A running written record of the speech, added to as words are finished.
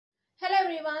Hello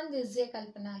everyone, this is Chinnaiah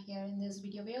Kalpana here. In this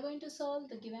video, we are going to solve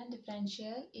the given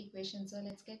differential equation. So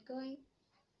let's get going.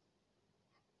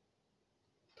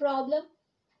 Problem.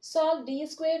 Solve d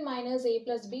squared minus a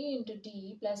plus b into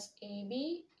d plus ab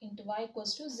into y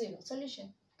equals to 0.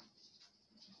 Solution.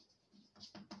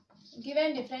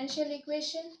 Given differential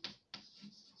equation.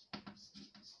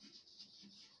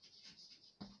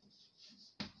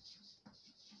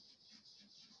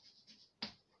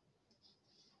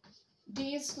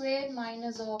 D squared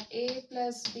minus of a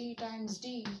plus b times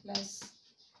d plus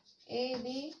ab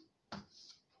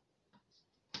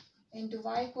into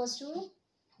y equals to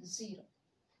 0,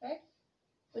 right?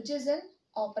 Which is in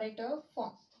operator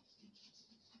form.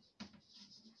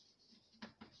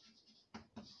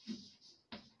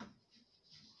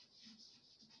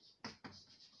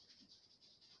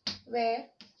 Where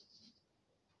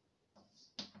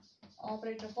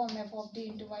operator form f of d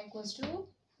into y equals to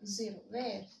 0.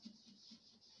 Where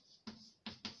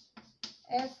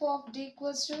f of d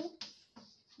equals to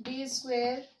d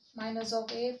square minus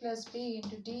of a plus b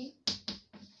into d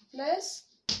plus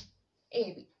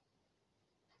ab.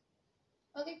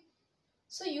 Okay,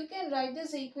 so you can write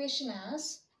this equation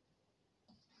as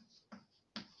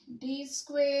d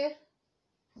square,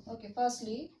 okay,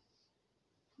 firstly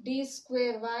d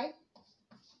square y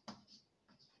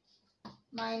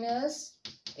minus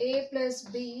a plus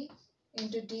b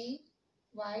into d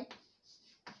y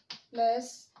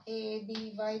plus a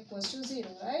b y equals to 0,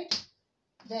 right?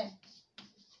 Then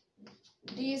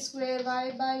d square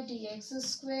y by dx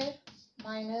square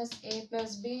minus a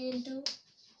plus b into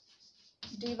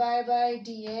dy by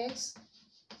dx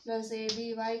plus a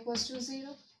b y equals to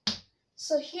 0.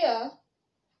 So here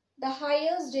the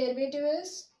highest derivative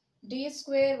is d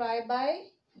square y by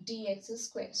dx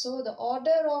square. So the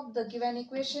order of the given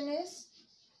equation is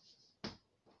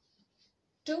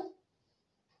 2.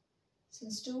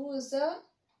 Since 2 is the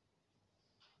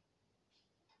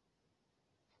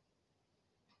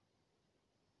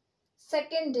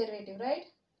second derivative, right?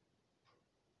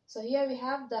 So here we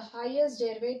have the highest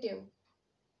derivative,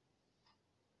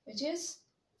 which is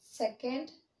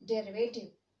second derivative.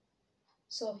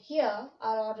 So here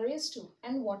our order is 2.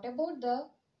 And what about the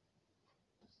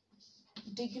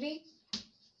degree?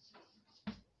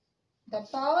 The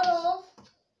power of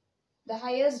the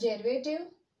highest derivative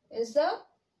is the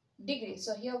degree.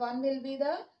 So here 1 will be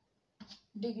the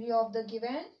degree of the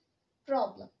given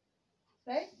problem,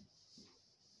 right?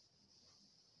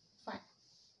 Fine.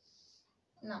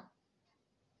 Now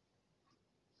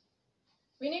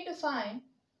we need to find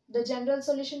the general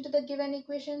solution to the given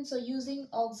equation. So using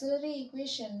auxiliary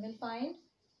equation, we'll find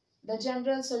the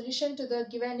general solution to the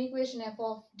given equation f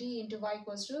of d into y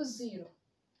equals to 0.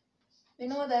 We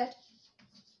know that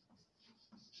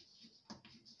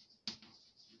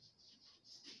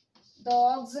the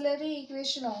auxiliary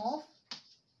equation of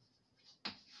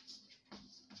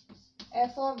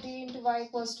f of d into y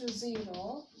equals to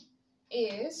 0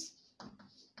 is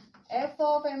f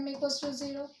of m equals to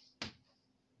 0.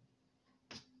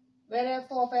 Where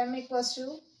f of m equals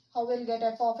to, how we'll get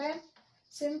f of m?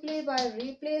 Simply by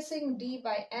replacing d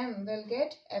by m, we'll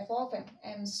get f of m.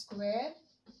 M square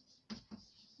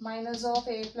minus of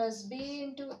a plus b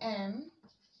into m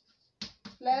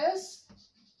plus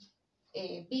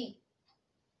ab.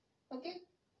 Okay.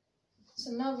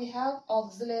 So now we have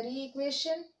auxiliary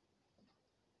equation.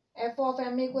 F of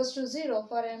m equals to 0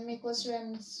 for m equals to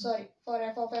m, for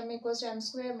f of m equals to m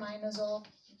square minus of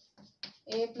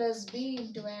a plus b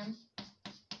into m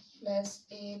plus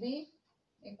ab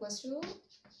equals to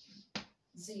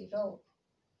 0.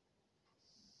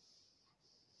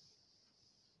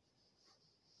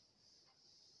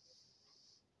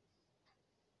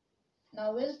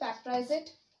 Now we'll factorize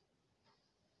it.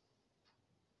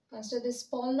 Consider this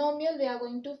polynomial, we are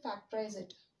going to factorize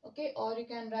it. Okay, or you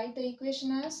can write the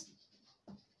equation as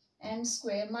m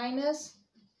square minus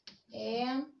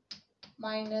am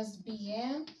minus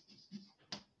bm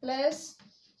plus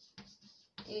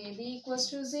ab equals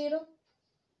to 0.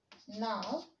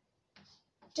 Now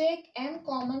take m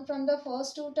common from the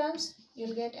first two terms,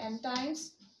 you'll get m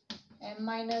times m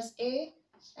minus a,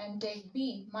 and take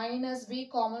b minus b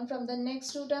common from the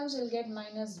next two terms, you'll get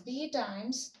minus b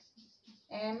times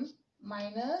m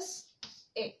minus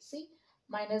a. See,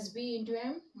 minus b into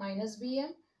m minus bm,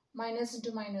 minus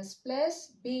into minus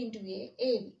plus b into a,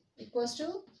 ab equals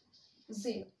to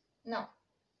 0. Now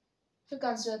if you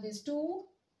consider these two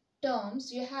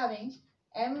terms, you're having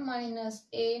m minus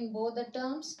a in both the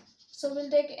terms. So we'll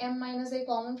take m minus a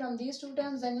common from these two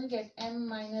terms, then we'll get m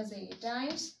minus a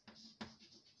times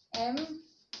m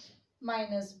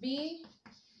minus b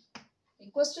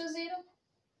equals to 0.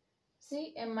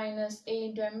 See, m minus a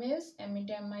into m is m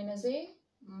into m minus a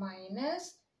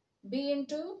minus b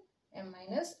into m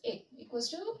minus a equals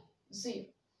to 0.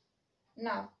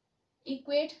 Now,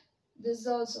 equate this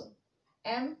also.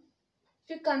 M, if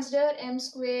you consider m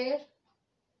square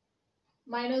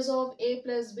minus of a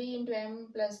plus b into m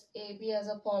plus ab as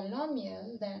a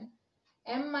polynomial, then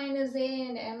m minus a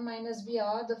and m minus b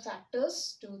are the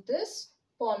factors to this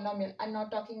polynomial. I'm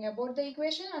not talking about the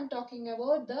equation, I'm talking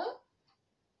about the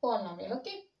polynomial.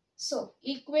 Okay, so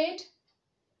equate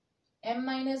m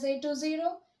minus a to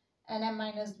 0 and m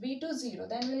minus b to 0.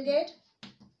 Then we'll get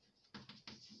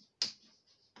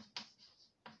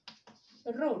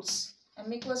roots.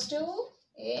 M equals to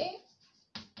a,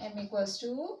 m equals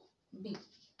to b,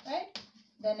 right?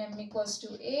 Then m equals to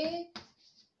a,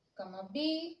 comma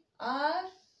b are,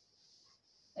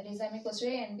 that is m equals to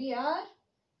a and b are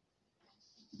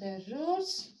the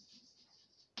roots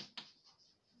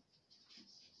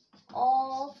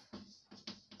of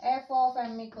f of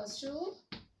m equals to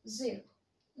 0.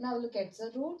 Now look at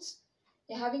the roots.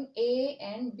 You're having a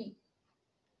and b,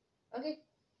 okay,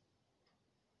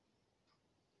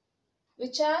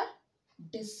 which are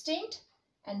distinct,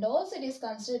 and also it is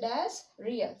considered as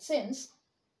real, since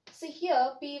see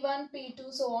here p1,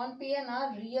 p2, so on, pn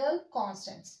are real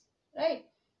constants, right?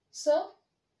 So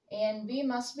a and b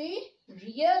must be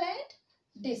real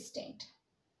and distinct.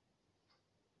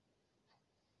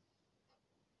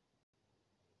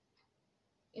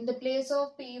 In the place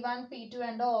of p1, p2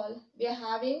 and all, we are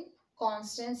having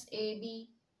constants a, b,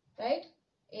 right?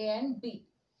 A and b,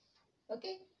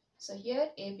 okay? So here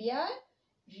a, b are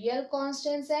real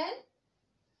constants and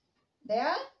they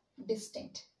are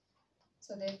distinct.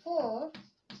 So therefore,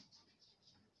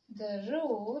 the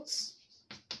roots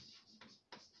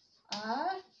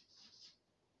are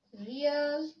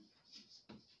real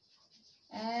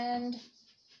and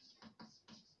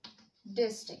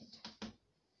distinct.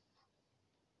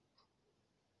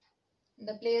 In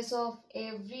the place of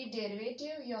every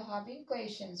derivative, you are having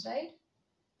coefficients, right?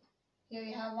 Here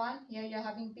you have 1, here you are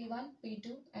having p1,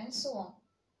 p2 and so on.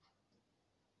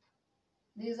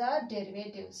 These are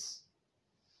derivatives.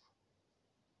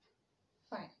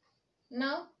 Fine.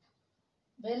 Now,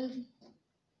 we'll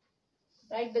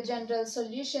write the general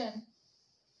solution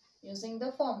using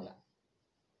the formula.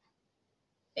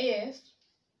 If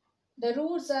the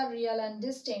roots are real and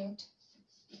distinct,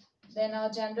 then our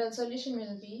general solution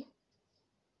will be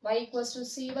y equals to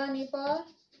c1 e power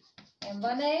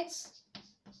m1x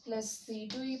plus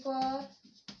c2 e power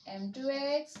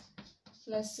m2x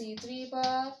plus c3 e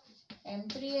power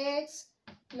m3x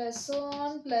plus so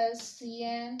on plus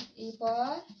cn e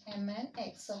power mn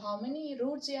x. So how many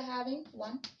roots you are having?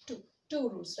 1, 2. 2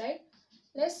 roots, right?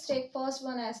 Let's take first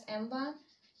one as m1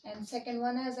 and second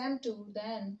one as m2.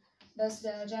 Then thus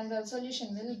the general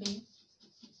solution will be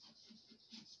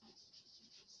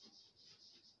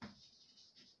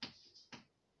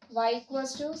y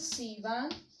equals to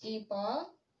c1 e power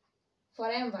for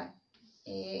m1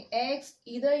 ax,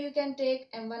 either you can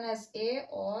take m1 as a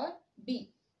or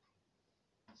b,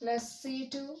 plus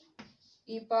c2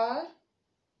 e power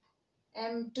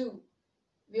m2.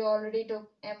 We already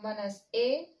took m1 as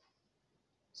a,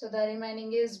 so the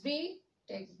remaining is b.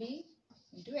 Take b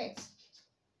into x.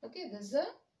 Okay, this is the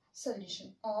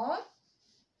solution. Or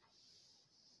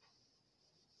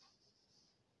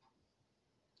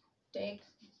take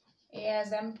a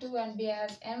as m2 and b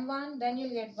as m1, then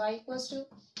you'll get y equals to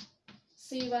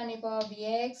c1 e power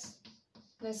bx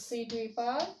plus c2 e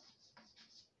power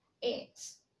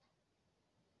ax.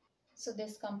 So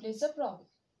this completes the problem.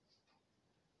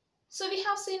 So we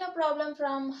have seen a problem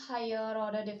from higher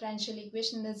order differential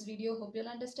equation in this video. Hope you'll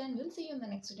understand. We'll see you in the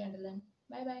next video. Until then,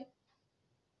 bye bye.